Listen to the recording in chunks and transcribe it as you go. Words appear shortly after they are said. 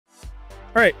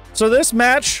right, so this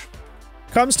match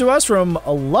comes to us from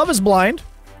Love is Blind.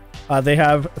 They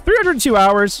have 302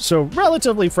 hours, so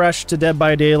relatively fresh to Dead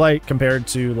by Daylight compared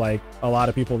to like a lot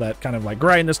of people that kind of like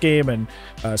grind this game and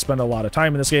spend a lot of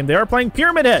time in this game. They are playing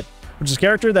Pyramid Head, which is a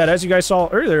character that, as you guys saw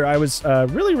earlier, I was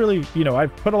really, you know,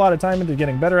 I've put a lot of time into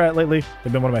getting better at lately.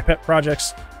 They've been one of my pet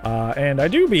projects, and I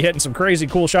do be hitting some crazy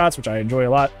cool shots, which I enjoy a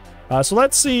lot. So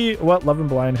let's see what Love and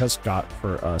Blind has got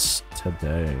for us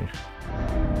today.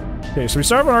 Okay, so we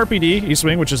start with RPD,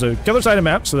 E-Swing, which is a killer-sided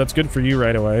map, so that's good for you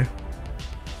right away.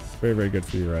 Very, very good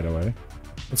for you right away.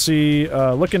 Let's see,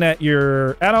 looking at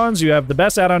your add-ons, you have the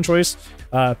best add-on choice.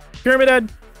 Pyramid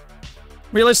Head,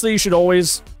 realistically, you should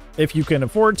always, if you can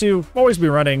afford to, always be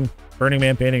running Burning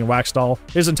Man Painting and Wax Doll.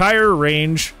 His entire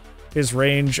range,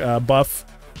 buff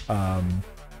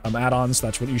add-ons,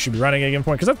 that's what you should be running at a given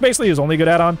point, because that's basically his only good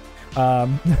add-on.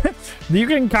 You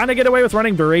can kind of get away with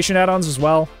running duration add-ons as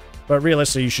well, but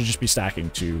realistically, you should just be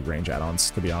stacking 2 range add-ons,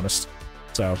 to be honest.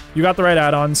 So, you got the right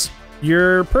add-ons.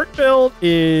 Your perk build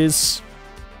is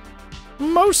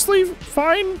mostly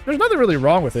fine. There's nothing really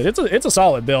wrong with it. It's a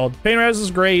solid build. Pain res is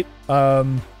great.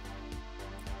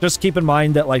 Just keep in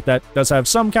mind that like that does have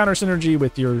some counter synergy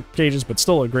with your cages, but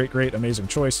still a great, amazing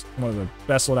choice. One of the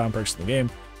best slowdown perks in the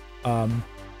game.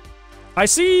 I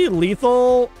see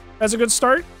lethal as a good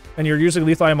start, and you're using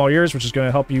lethal item all yours, which is going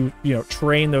to help you, you know,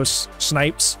 train those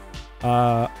snipes,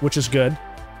 which is good.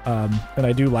 And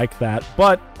I do like that,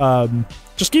 but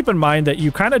just keep in mind that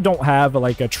you kind of don't have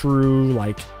like a true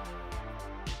like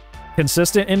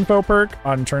consistent info perk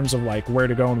on terms of like where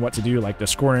to go and what to do, like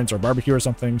discordance or barbecue or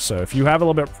something. So if you have a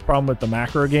little bit of a problem with the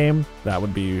macro game, that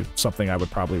would be something I would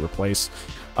probably replace.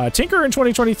 Tinker in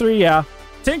 2023, yeah,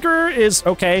 Tinker is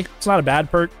okay. It's not a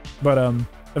bad perk, but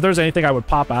if there's anything I would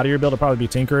pop out of your build, it'd probably be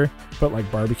Tinker. Put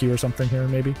like barbecue or something here,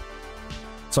 maybe.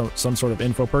 So some sort of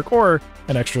info perk or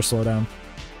an extra slowdown.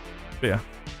 But yeah.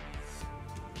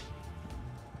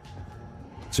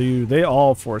 So they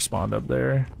all 4 spawned up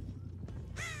there.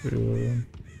 Could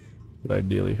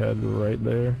ideally head right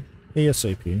there.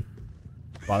 ASAP.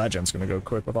 Wow, that gen's gonna go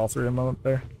quick with all 3 of them up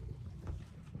there.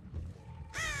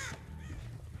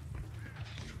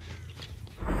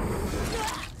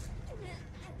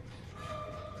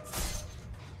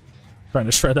 Trying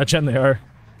to shred that gen, they are.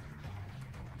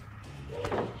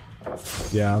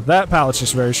 Yeah, that pallet's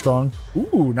just very strong.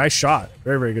 Ooh, nice shot.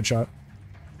 Very, very good shot.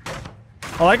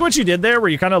 I like what you did there, where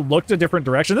you kind of looked a different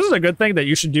direction. This is a good thing that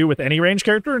you should do with any range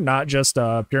character, not just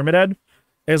Pyramid Head.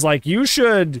 Is like you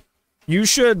should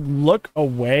look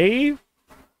away.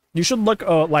 You should look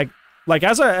like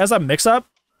as a mix-up,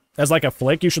 as like a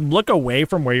flick. You should look away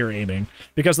from where you're aiming,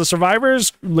 because the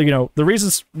survivors, you know,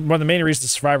 one of the main reasons the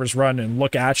survivors run and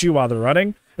look at you while they're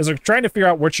running is they're trying to figure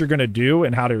out what you're gonna do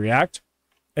and how to react.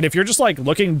 And if you're just like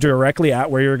looking directly at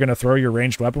where you're going to throw your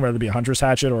ranged weapon, whether it be a Hunter's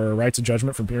Hatchet or a Rites of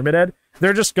Judgment from Pyramid Head,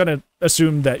 they're just going to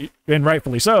assume that, and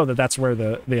rightfully so, that that's where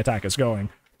the attack is going.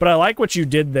 But I like what you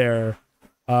did there,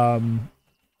 where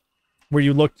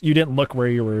you didn't look where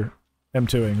you were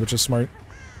M2ing, which is smart.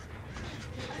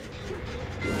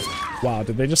 Wow,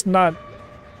 did they just not?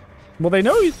 Well, they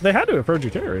know they had to have heard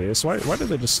your terror radius, so why did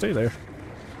they just stay there?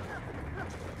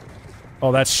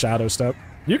 Oh, that's Shadow Step.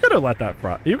 You could have let that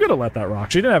rock. You could have let that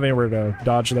rock. She didn't have anywhere to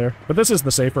dodge there. But this is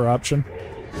the safer option.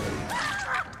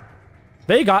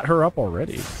 They got her up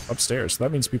already upstairs. So that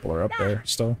means people are up there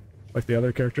still, like the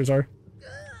other characters are.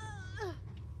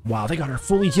 Wow, they got her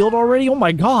fully healed already. Oh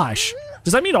my gosh!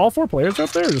 Does that mean all 4 players are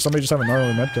up there, or does somebody just have a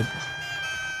gnarly medkit?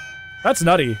 That's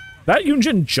nutty. That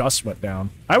Yunjin just went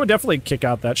down. I would definitely kick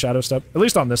out that Shadow Step. At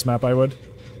least on this map, I would.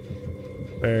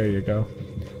 There you go.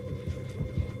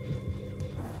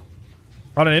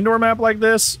 On an indoor map like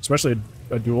this, especially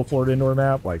a dual-floored indoor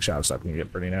map, like Shadow Step can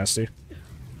get pretty nasty.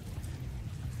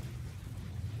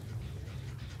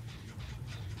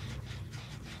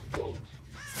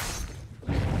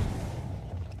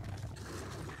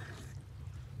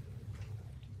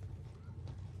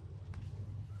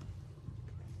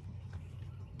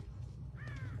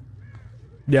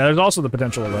 Yeah, there's also the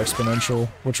potential of exponential,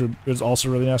 which is also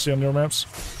really nasty on indoor maps.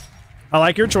 I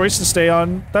like your choice to stay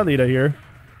on Thalita here.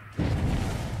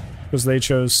 Because they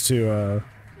chose to,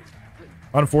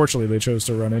 unfortunately, they chose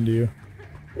to run into you.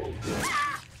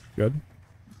 Good.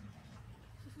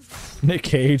 Nick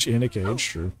Cage in a cage,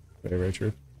 true. Very, very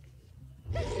true.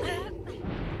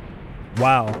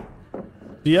 Wow.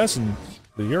 DS in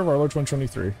the year of our Lord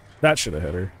 2023. That should have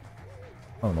hit her.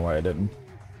 I don't know why I didn't.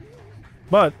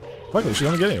 But, luckily, she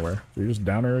didn't get anywhere. So you just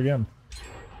down her again.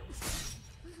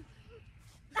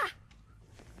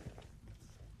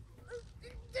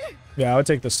 Yeah, I would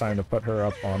take this time to put her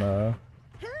up on a...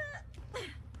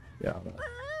 Yeah.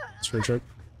 Straight trick.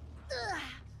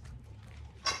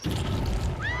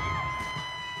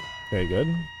 Okay, good.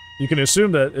 You can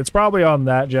assume that it's probably on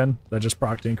that gen that just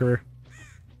proc Tinkerer.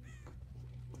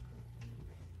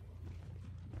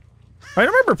 I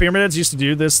remember Pyramids used to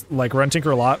do this, like, run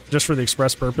Tinker a lot, just for the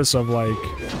express purpose of, like...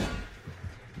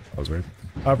 That was weird.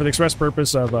 For the express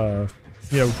purpose of,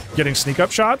 you know, getting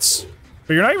sneak-up shots.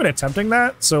 But you're not even attempting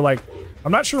that, so, like,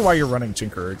 I'm not sure why you're running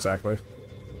Tinkerer exactly.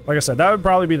 Like I said, that would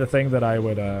probably be the thing that I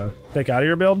would, take out of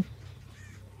your build.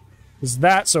 Is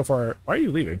that, so far... Why are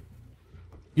you leaving?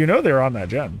 You know they're on that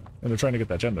gen, and they're trying to get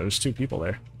that gen. There's 2 people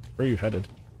there. Where are you headed?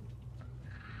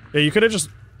 Yeah, you could have just...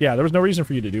 Yeah, there was no reason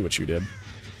for you to do what you did.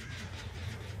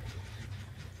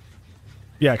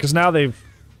 Yeah, because now they've...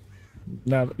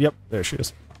 Now, yep, there she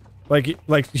is. Like,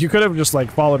 you could have just, like,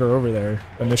 followed her over there,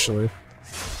 initially.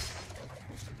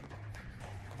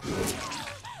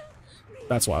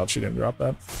 That's wild, she didn't drop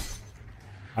that.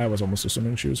 I was almost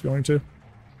assuming she was going to.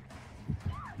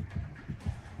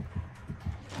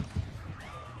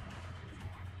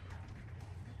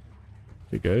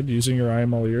 Okay, good. Using your eye,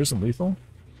 all ears, and lethal.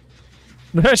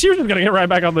 She was just gonna get right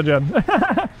back on the gen.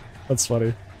 That's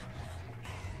funny.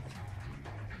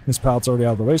 This pallet's already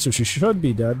out of the way, so she should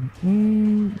be dead.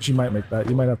 She might make that.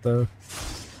 You might have to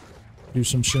do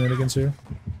some shenanigans here.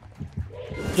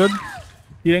 Good.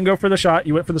 You didn't go for the shot.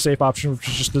 You went for the safe option, which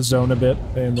is just to zone a bit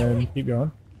and then keep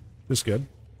going. Just good.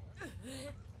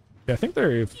 Yeah, I think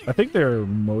they're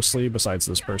mostly, besides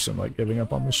this person, like giving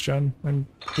up on this gen and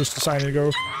just deciding to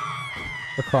go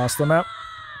across the map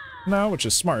now, which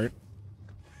is smart.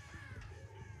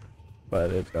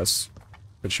 But it does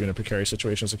put you in a precarious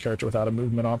situation as a character without a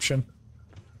movement option.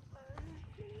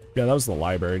 Yeah, that was the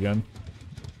library gen.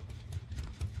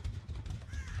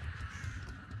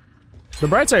 The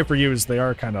bright side for you is they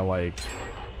are kind of like...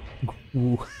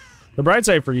 Ooh. The bright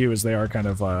side for you is they are kind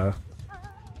of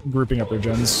grouping up their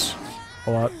gens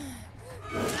a lot.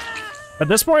 At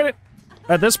this point,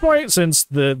 since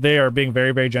they are being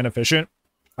very, very gen efficient,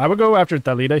 I would go after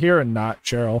Thalita here and not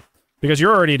Cheryl. Because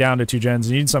you're already down to 2 gens,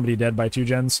 and you need somebody dead by 2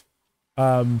 gens.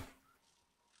 So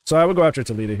I would go after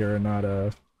Thalita here and not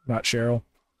Cheryl.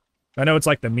 I know it's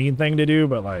like the mean thing to do,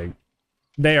 but like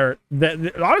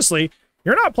honestly,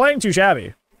 you're not playing too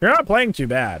shabby. You're not playing too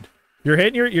bad. You're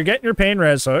getting your pain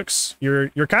res hooks. You're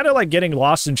kind of like getting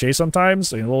lost in chase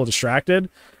sometimes, and a little distracted.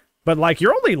 But like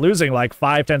you're only losing like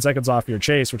 5-10 seconds off your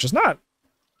chase, which is not.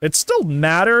 It still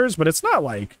matters, but it's not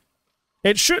like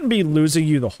it shouldn't be losing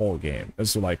you the whole game.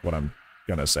 Is like what I'm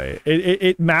gonna say.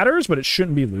 It matters, but it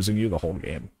shouldn't be losing you the whole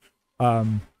game.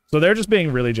 So they're just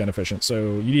being really gen efficient.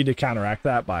 So you need to counteract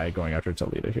that by going after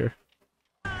Thalita here.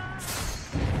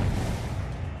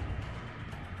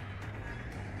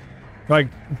 Like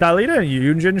Thalita and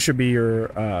Yunjin should be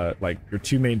your like your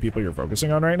 2 main people you're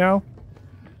focusing on right now.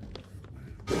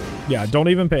 Yeah, don't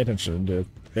even pay attention to.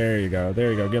 There you go.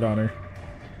 There you go. Get on her.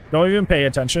 Don't even pay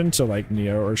attention to like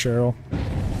Neo or Cheryl,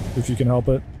 if you can help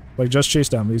it. Like just chase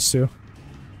down these 2,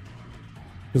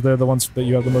 because they're the ones that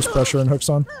you have the most pressure and hooks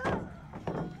on.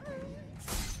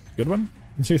 Good one.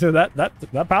 That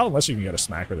pallet, unless you can get a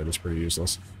smacker, that is pretty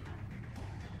useless.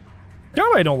 You know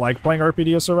why I don't like playing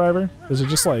RPD as Survivor? Is it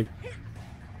just like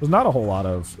there's not a whole lot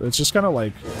of. It's just kind of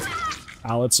like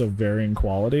pallets of varying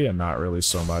quality and not really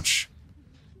so much.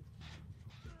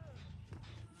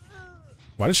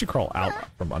 Why did she crawl out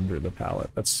from under the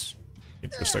pallet? That's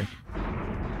interesting.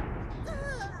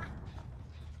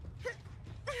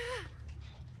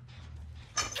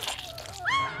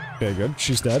 Okay, good.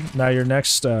 She's dead. Now your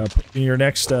next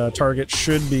target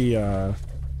should be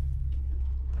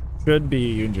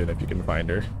Yunjin if you can find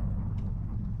her.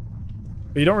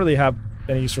 But you don't really have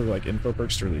any sort of like info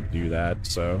perks to really do that,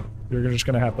 so you're just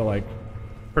gonna have to like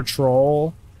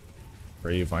patrol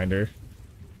where you find her.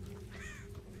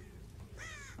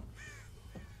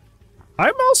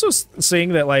 I'm also seeing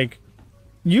that like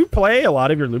you play a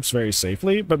lot of your loops very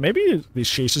safely, but maybe these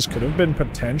chases could have been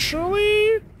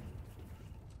potentially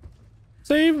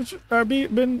saved or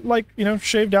been like, you know,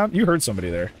 shaved down. You heard somebody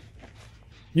there.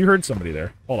 You heard somebody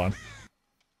there. Hold on.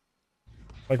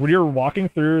 Like when you're walking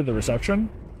through the reception.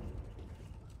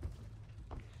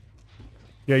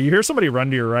 Yeah, you hear somebody run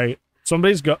to your right.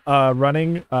 Somebody's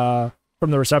running from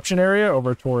the reception area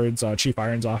over towards Chief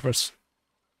Iron's office.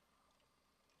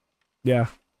 Yeah.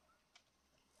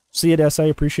 See it, SA.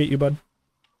 Appreciate you, bud.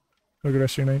 Have a good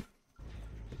rest of your night.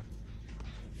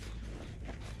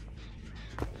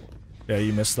 Yeah,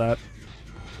 you missed that.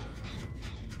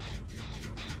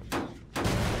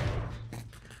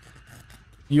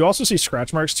 You also see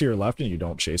scratch marks to your left and you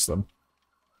don't chase them.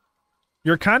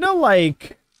 You're kind of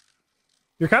like...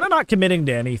 You're kind of not committing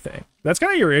to anything. That's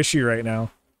kind of your issue right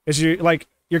now. Is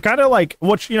you're kind of like,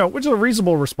 which is a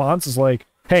reasonable response is like,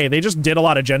 hey, they just did a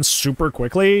lot of gens super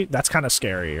quickly. That's kind of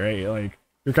scary, right? Like,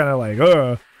 you're kind of like,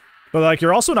 but like,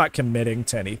 you're also not committing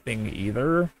to anything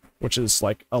either, which is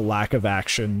like a lack of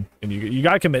action, and you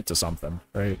gotta commit to something,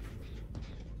 right?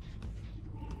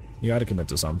 You gotta commit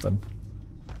to something.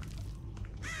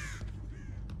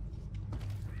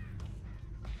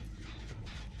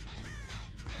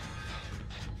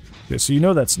 Okay,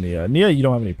 so that's Nia. Nia, you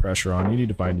don't have any pressure on. You need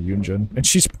to find Yunjin. And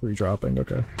she's pre-dropping,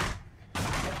 okay.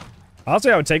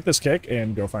 Honestly, I would take this kick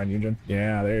and go find Yunjin.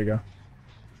 Yeah, there you go.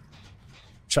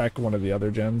 Check one of the other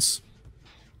gens.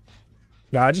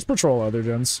 Yeah, I just patrol other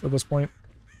gens at this point.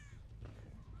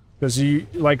 Because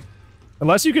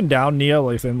unless you can down Nia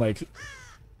within like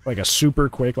a super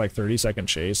quick, 30-second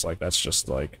chase, that's just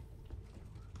a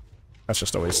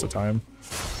waste of time.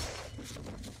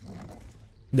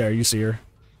 There, you see her.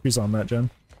 She's on that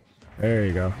gen. There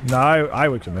you go. No, I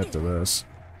would commit to this.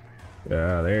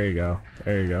 Yeah, there you go.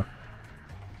 There you go.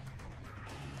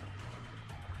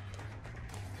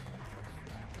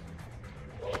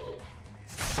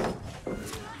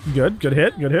 Good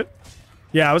hit, good hit.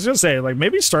 Yeah, I was gonna say,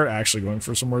 maybe start actually going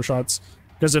for some more shots.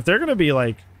 Because if they're gonna be,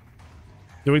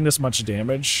 doing this much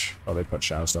damage... Oh, they put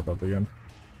shadow stuff up again.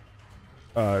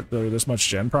 This much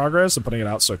gen progress and putting it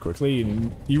out so quickly,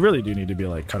 you really do need to be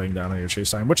cutting down on your chase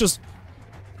time, which is,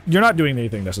 you're not doing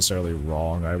anything necessarily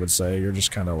wrong, I would say. You're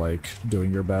just kind of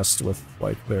doing your best with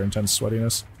their intense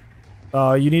sweatiness.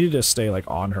 You needed to stay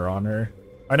on her.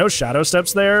 I know shadow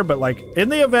steps there, but in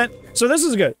the event, so this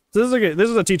is good. This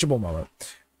is a teachable moment.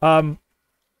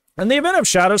 In the event of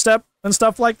shadow step and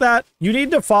stuff like that, you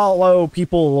need to follow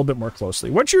people a little bit more closely.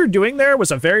 What you're doing there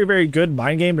was a very, very good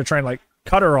mind game to try and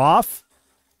cut her off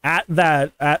at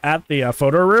the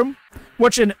photo room,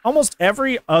 which in almost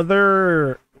every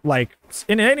other,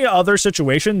 in any other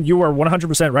situation, you are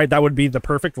 100% right. That would be the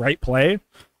perfect right play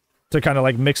to kind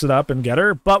of mix it up and get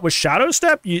her. But with shadow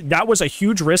step, that was a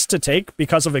huge risk to take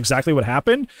because of exactly what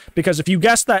happened. Because if you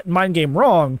guessed that mind game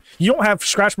wrong, you don't have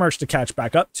scratch marks to catch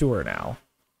back up to her now.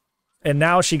 And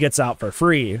now she gets out for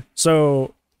free.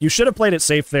 So you should have played it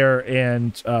safe there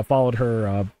and followed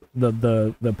her,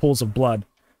 the pools of blood.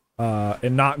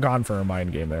 And not gone for a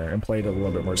mind game there and played it a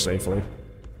little bit more safely.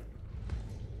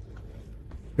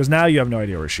 Because now you have no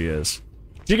idea where she is.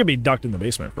 She could be ducked in the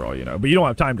basement for all you know, but you don't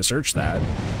have time to search that.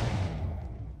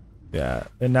 Yeah,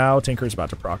 and now Tinker's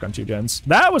about to proc on 2 gens.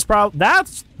 That was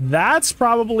that's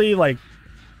probably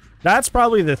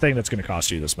the thing that's going to cost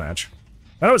you this match.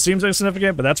 I know it seems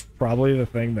insignificant, but that's probably the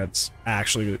thing that's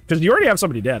actually, because you already have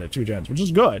somebody dead at 2 gens, which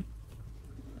is good.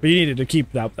 But you needed to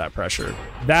keep up that pressure.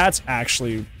 That's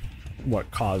actually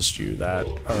what caused you that,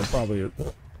 or probably,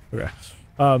 okay.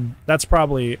 That's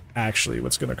probably actually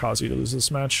what's going to cause you to lose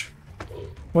this match.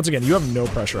 Once again, you have no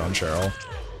pressure on Cheryl.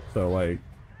 So,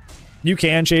 you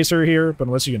can chase her here, but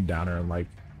unless you can down her in,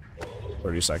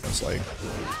 30 seconds,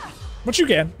 which you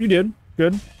can. You did.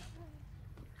 Good.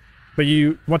 But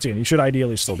once again, you should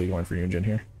ideally still be going for Yunjin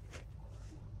here.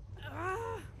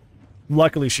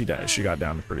 Luckily, she does. She got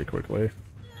down pretty quickly.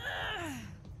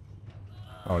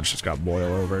 Oh, and she's got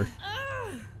boil over.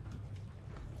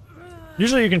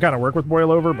 Usually you can kind of work with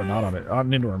boil over, but not on it.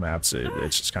 On indoor maps,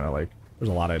 it's just kind of there's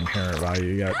a lot of inherent value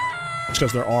you get. Just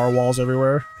because there are walls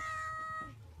everywhere.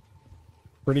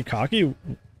 Pretty cocky?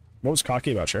 What was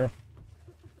cocky about Cheryl?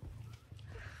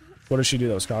 What did she do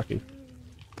that was cocky?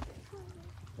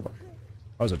 That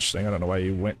was interesting. I don't know why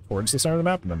you went towards the center of the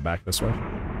map and then back this way.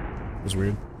 It was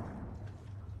weird.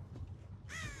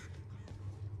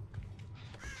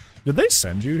 Did they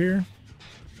send you here?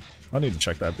 I'll need to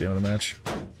check that at the end of the match.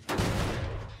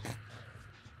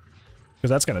 Because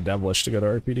that's kind of devilish to go to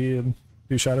RPD and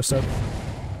do Shadow Step.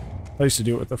 I used to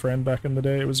do it with a friend back in the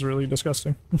day. It was really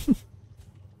disgusting.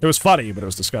 It was funny, but it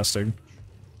was disgusting.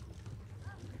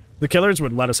 The killers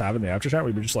would let us have it in the after chat.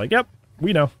 We'd be just like, yep,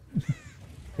 we know.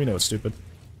 We know it's stupid.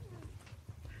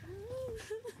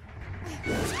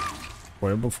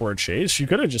 Boy, before a chase, she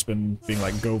could have just been being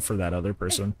like, go for that other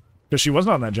person. Because she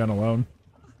wasn't on that gen alone.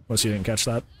 Unless you didn't catch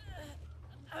that.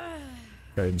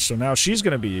 Okay, so now she's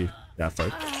going to be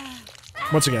deathly.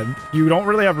 Once again, you don't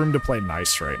really have room to play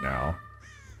nice right now.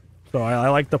 So I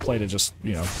like the play to just,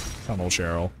 you know, tunnel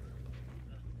Cheryl.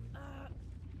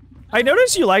 I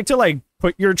notice you like to, like,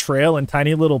 put your trail in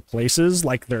tiny little places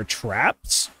like they're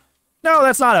traps. No,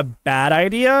 that's not a bad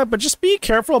idea, but just be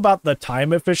careful about the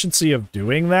time efficiency of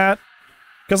doing that.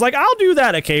 Because, like, I'll do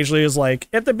that occasionally is, like,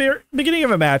 at the beginning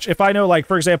of a match, if I know, like,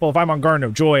 for example, if I'm on Garden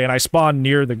of Joy and I spawn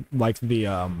near the, like, the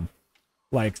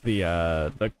like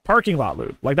the parking lot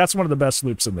loop. Like that's one of the best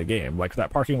loops in the game. Like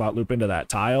that parking lot loop into that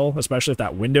tile, especially if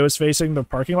that window is facing the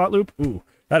parking lot loop. Ooh,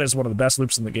 that is one of the best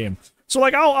loops in the game. So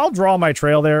like I'll draw my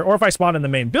trail there, or if I spawn in the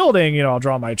main building, you know, I'll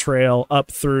draw my trail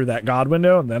up through that god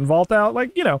window and then vault out.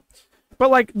 Like, you know, but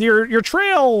like your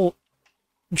trail,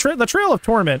 the Trail of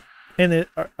Torment in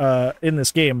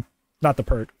this game, not the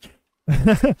perk,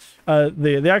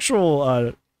 the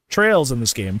actual trails in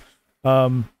this game,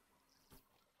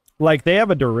 like they have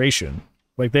a duration.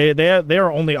 Like they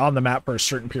are only on the map for a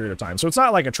certain period of time. So it's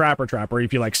not like a trapper trap where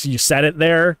if you like you set it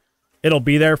there, it'll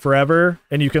be there forever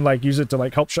and you can like use it to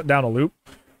like help shut down a loop.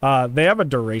 They have a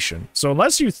duration. So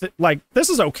unless you like, this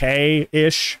is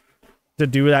okay-ish to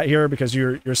do that here because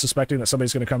you're suspecting that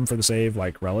somebody's going to come for the save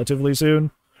like relatively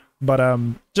soon. But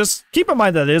just keep in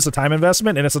mind that it is a time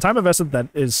investment, and it's a time investment that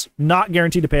is not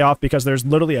guaranteed to pay off because there's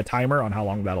literally a timer on how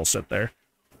long that'll sit there.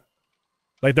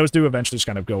 Like those do eventually just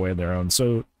kind of go away on their own.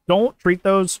 So don't treat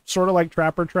those sort of like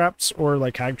trapper traps or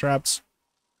like hag traps.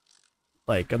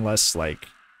 Like unless like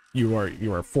you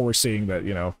are foreseeing that,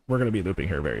 you know, we're going to be looping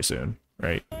here very soon,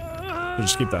 right? So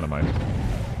just keep that in mind.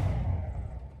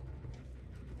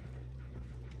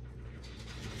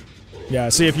 Yeah,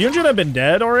 see, if Yunjin had been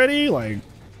dead already, like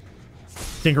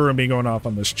Tinker Room being going off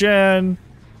on this gen,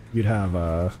 you'd have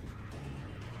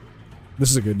this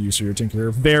is a good use of your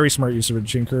Tinker. Very smart use of your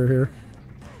Tinker here.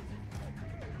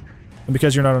 And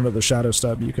because you're not under the shadow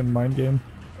step, you can mind game.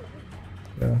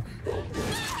 Yeah.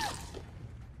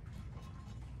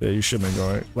 Yeah, you should have been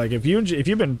going. Like if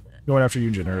you've been going after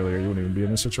Yunjin earlier, you wouldn't even be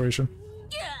in this situation.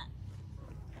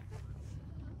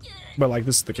 But like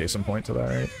this is the case in point to that,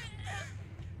 right?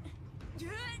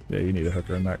 Yeah, you need a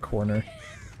hooker in that corner.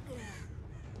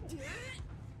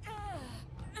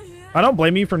 I don't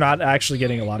blame you for not actually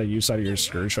getting a lot of use out of your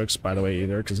Scourge hooks, by the way,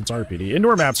 either, because it's RPD.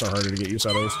 Indoor maps are harder to get use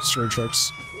out of Scourge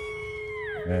hooks.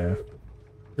 Yeah.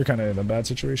 You're kind of in a bad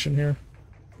situation here.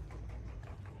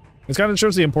 It kind of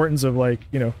shows the importance of, like,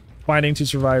 you know, finding two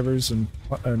survivors and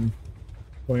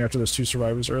going after those two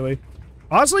survivors early.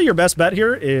 Honestly, your best bet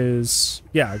here is,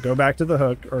 yeah, go back to the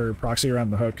hook or proxy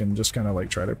around the hook and just kind of, like,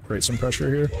 try to create some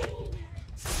pressure here.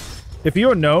 If you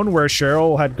had known where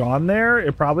Cheryl had gone there,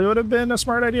 it probably would have been a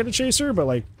smart idea to chase her, but,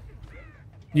 like,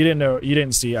 you didn't know, you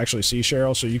didn't actually see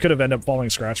Cheryl, so you could have ended up following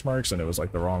scratch marks and it was,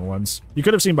 like, the wrong ones. You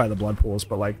could have seen by the blood pools,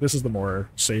 but, like, this is the more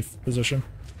safe position.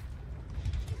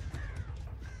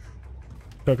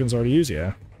 Tokens already used,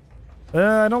 yeah.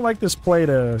 I don't like this play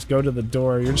to go to the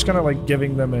door. You're just kind of, like,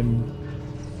 giving them an...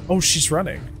 Oh, she's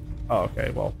running. Oh,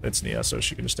 okay, well, it's Nia, so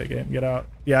she can just take it and get out.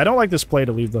 Yeah, I don't like this play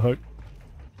to leave the hook.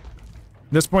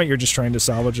 At this point, you're just trying to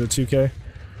salvage a 2K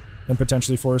and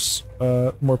potentially force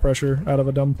more pressure out of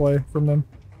a dumb play from them.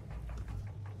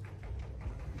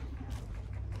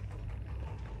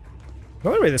 The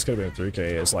only way this could have been a 3K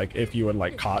is like if you had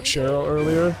like caught Cheryl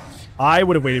earlier. I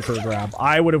would have waited for a grab.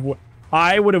 I would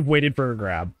have waited for a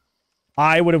grab.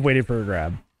 I would have waited for a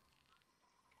grab.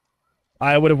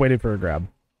 I would have waited for a grab.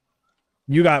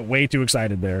 You got way too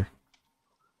excited there.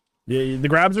 Yeah, the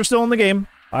grabs are still in the game.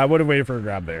 I would have waited for a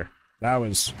grab there. That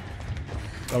was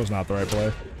not the right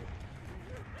play.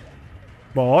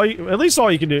 Well, at least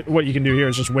all you can do, what you can do here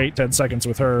is just wait 10 seconds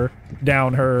with her,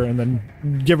 down her, and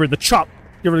then give her the chop.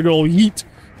 Give her the good old yeet.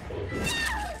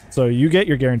 So you get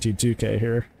your guaranteed 2K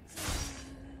here.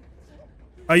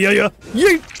 Yeah.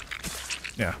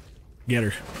 Yeet! Yeah. Get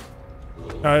her.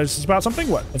 Is this about something?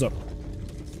 What? What's up?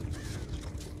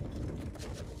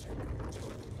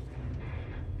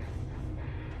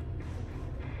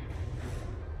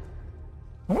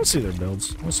 I want to see their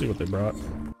builds. I want to see what they brought.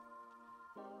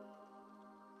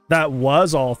 That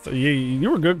was all. You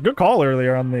were good call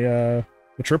earlier on the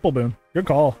triple boom. Good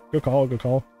call. Good call. Good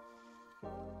call.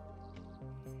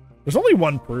 There's only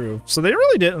one proof, so they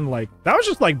really didn't like. That was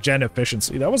just like gen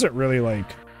efficiency. That wasn't really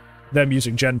like them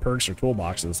using gen perks or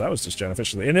toolboxes. That was just gen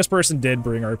efficiency. And this person did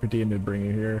bring RPD and did bring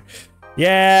you here.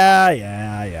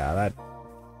 Yeah.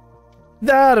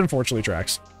 That unfortunately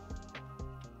tracks.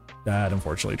 That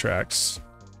unfortunately tracks.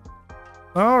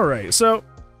 All right, so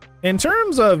in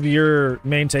terms of your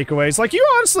main takeaways, like you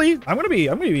honestly, I'm gonna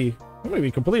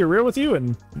be completely real with you,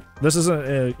 and this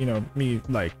isn't you know, me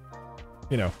like,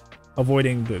 you know,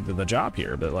 avoiding the job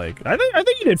here, but like I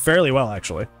think you did fairly well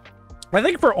actually. I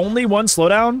think for only one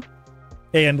slowdown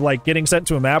and like getting sent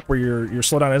to a map where your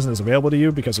slowdown isn't as available to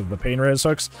you because of the pain res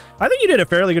hooks, I think you did a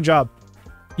fairly good job.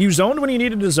 You zoned when you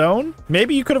needed to zone.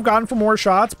 Maybe you could have gone for more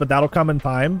shots, but that'll come in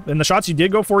time. And the shots you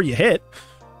did go for, you hit.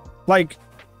 Like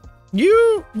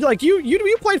you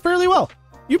played fairly well.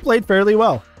 You played fairly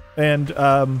well. And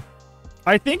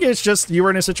I think it's just you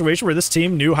were in a situation where this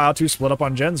team knew how to split up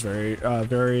on gens very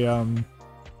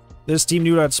This team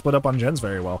knew how to split up on gens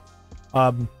very well,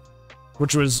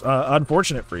 which was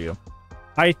unfortunate for you.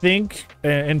 I think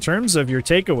in terms of your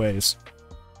takeaways,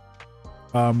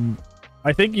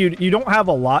 I think you don't have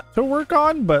a lot to work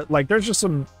on, but like there's just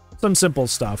some simple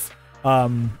stuff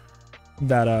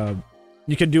that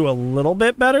you could do a little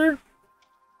bit better.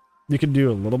 You can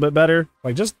do a little bit better,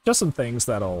 like just some things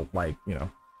that'll, like, you know,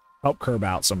 help curb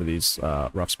out some of these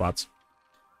rough spots.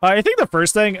 I think the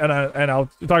first thing, and I'll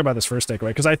talk about this first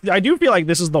takeaway, because I do feel like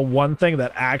this is the one thing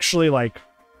that actually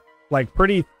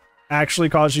pretty actually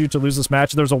caused you to lose this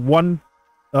match. There's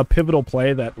a pivotal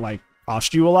play that like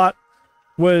cost you a lot,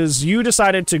 was you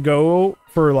decided to go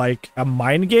for like a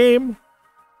mind game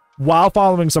while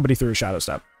following somebody through a shadow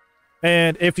step.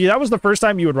 And if that was the first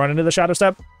time you would run into the shadow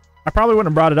step, I probably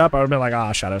wouldn't have brought it up. I would have been like,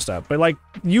 ah, shadow step. But like,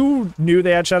 you knew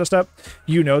they had shadow step.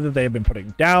 You know that they've been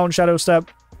putting down shadow step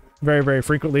very, very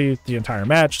frequently the entire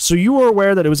match. So you were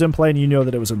aware that it was in play and you know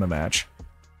that it was in the match.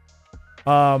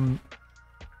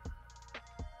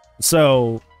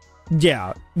 So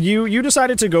yeah, you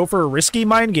decided to go for a risky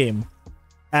mind game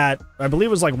at, I believe it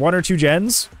was like 1 or 2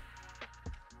 gens,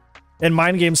 and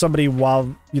mind game somebody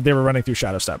while they were running through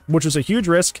shadow step, which was a huge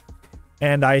risk.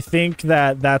 And I think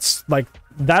that that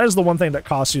is the one thing that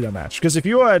cost you that match. Because if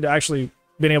you had actually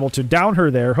been able to down her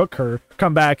there, hook her,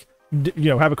 come back, you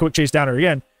know, have a quick chase down her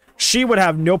again, she would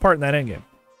have no part in that endgame.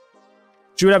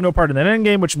 She would have no part in that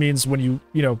endgame, which means when you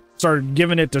know, started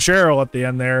giving it to Cheryl at the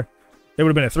end there, it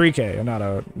would have been a 3K and not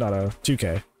a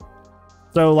 2K.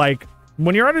 So like,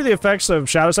 when you're under the effects of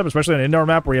shadow step, especially on an indoor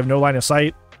map where you have no line of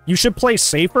sight, you should play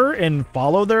safer and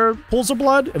follow their pools of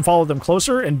blood and follow them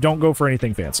closer and don't go for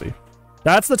anything fancy.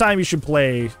 That's the time you should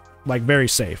play like very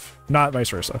safe, not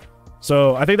vice versa.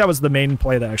 So I think that was the main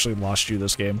play that actually lost you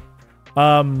this game.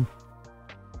 Second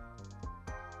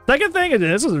thing, and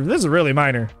this is really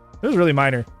minor. This is really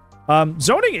minor.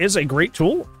 Zoning is a great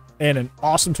tool and an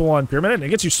awesome tool on Pyramid, and it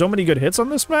gets you so many good hits on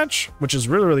this match, which is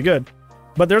really, really good.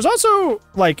 But there's also,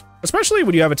 like, especially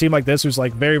when you have a team like this who's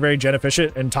like very, very gen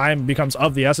efficient and time becomes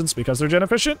of the essence because they're gen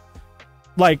efficient,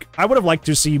 like, I would have liked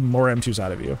to see more M2s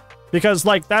out of you. Because,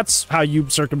 like, that's how you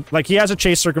like, he has a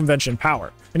chase circumvention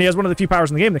power. And he has one of the few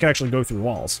powers in the game that can actually go through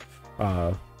walls.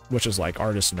 Which is, like,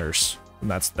 Artist Nurse.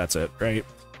 And that's it, right?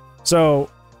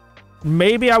 So,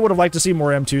 maybe I would have liked to see more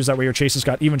M2s. That way your chases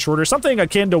got even shorter. Something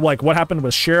akin to, like, what happened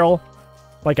with Cheryl,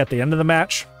 like, at the end of the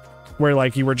match. Where,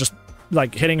 like, you were just,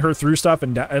 like, hitting her through stuff.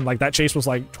 And like, that chase was,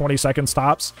 like, 20 seconds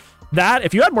tops. That,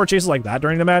 if you had more chases like that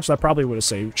during the match, that probably would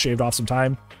have shaved off some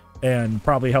time. And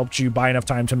probably helped you buy enough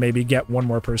time to maybe get one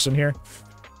more person here.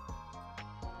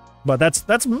 But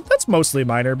that's mostly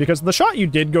minor, because the shot you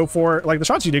did go for, like, the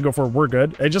shots you did go for were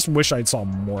good. I just wish I'd saw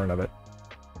more of it.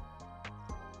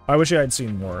 I wish I'd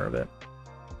seen more of it.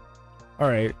 All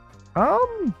right.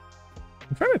 I'm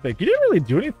trying to think. You didn't really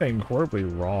do anything horribly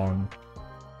wrong.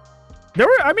 There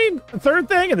were, I mean, third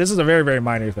thing, and this is a very, very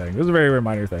minor thing. This is a very, very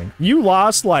minor thing. You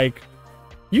lost some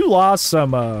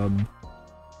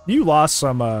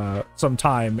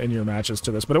time in your matches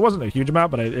to this, but it wasn't a huge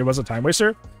amount, but it was a time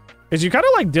waster. Is you kind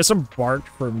of like disembarked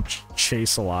from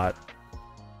chase a lot.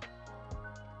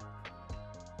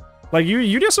 Like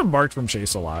you disembarked from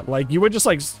chase a lot. Like you would just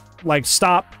like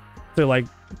stop to like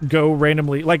go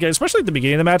randomly, like especially at the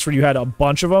beginning of the match where you had a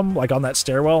bunch of them like on that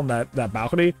stairwell and that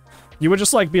balcony. You would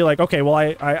just like be like, okay,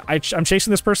 well I'm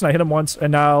chasing this person, I hit him once, and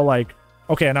now like,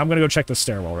 okay, and I'm gonna go check the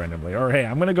stairwell randomly, or hey,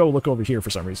 I'm gonna go look over here for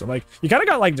some reason. Like you kind of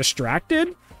got like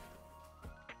distracted.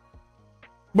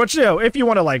 Which, you know, if you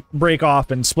want to like break off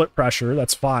and split pressure,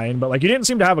 that's fine. But like you didn't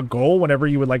seem to have a goal whenever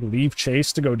you would like leave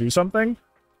chase to go do something.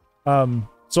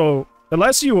 So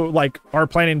unless you like are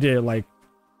planning to like,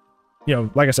 you know,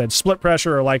 like I said, split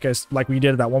pressure, or like we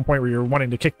did at that one point where you're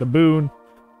wanting to kick the boon,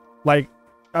 like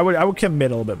I would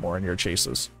commit a little bit more in your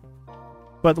chases.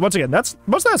 But once again,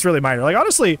 most of that's really minor. Like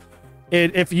honestly,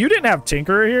 if you didn't have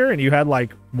Tinker here and you had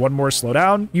like one more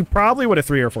slowdown, you probably would have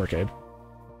 3 or 4K'd.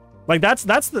 Like that's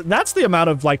the amount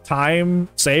of like time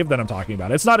saved that I'm talking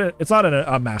about. It's not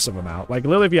a massive amount. Like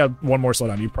literally, if you had one more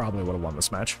slowdown, you probably would have won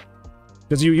this match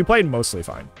because you played mostly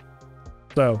fine.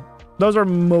 So those are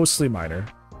mostly minor.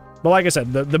 But like I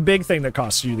said, the big thing that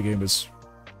costs you the game is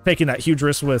taking that huge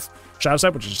risk with Shadow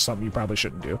Step, which is just something you probably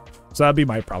shouldn't do. So that'd be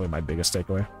probably my biggest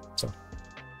takeaway. So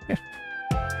yeah.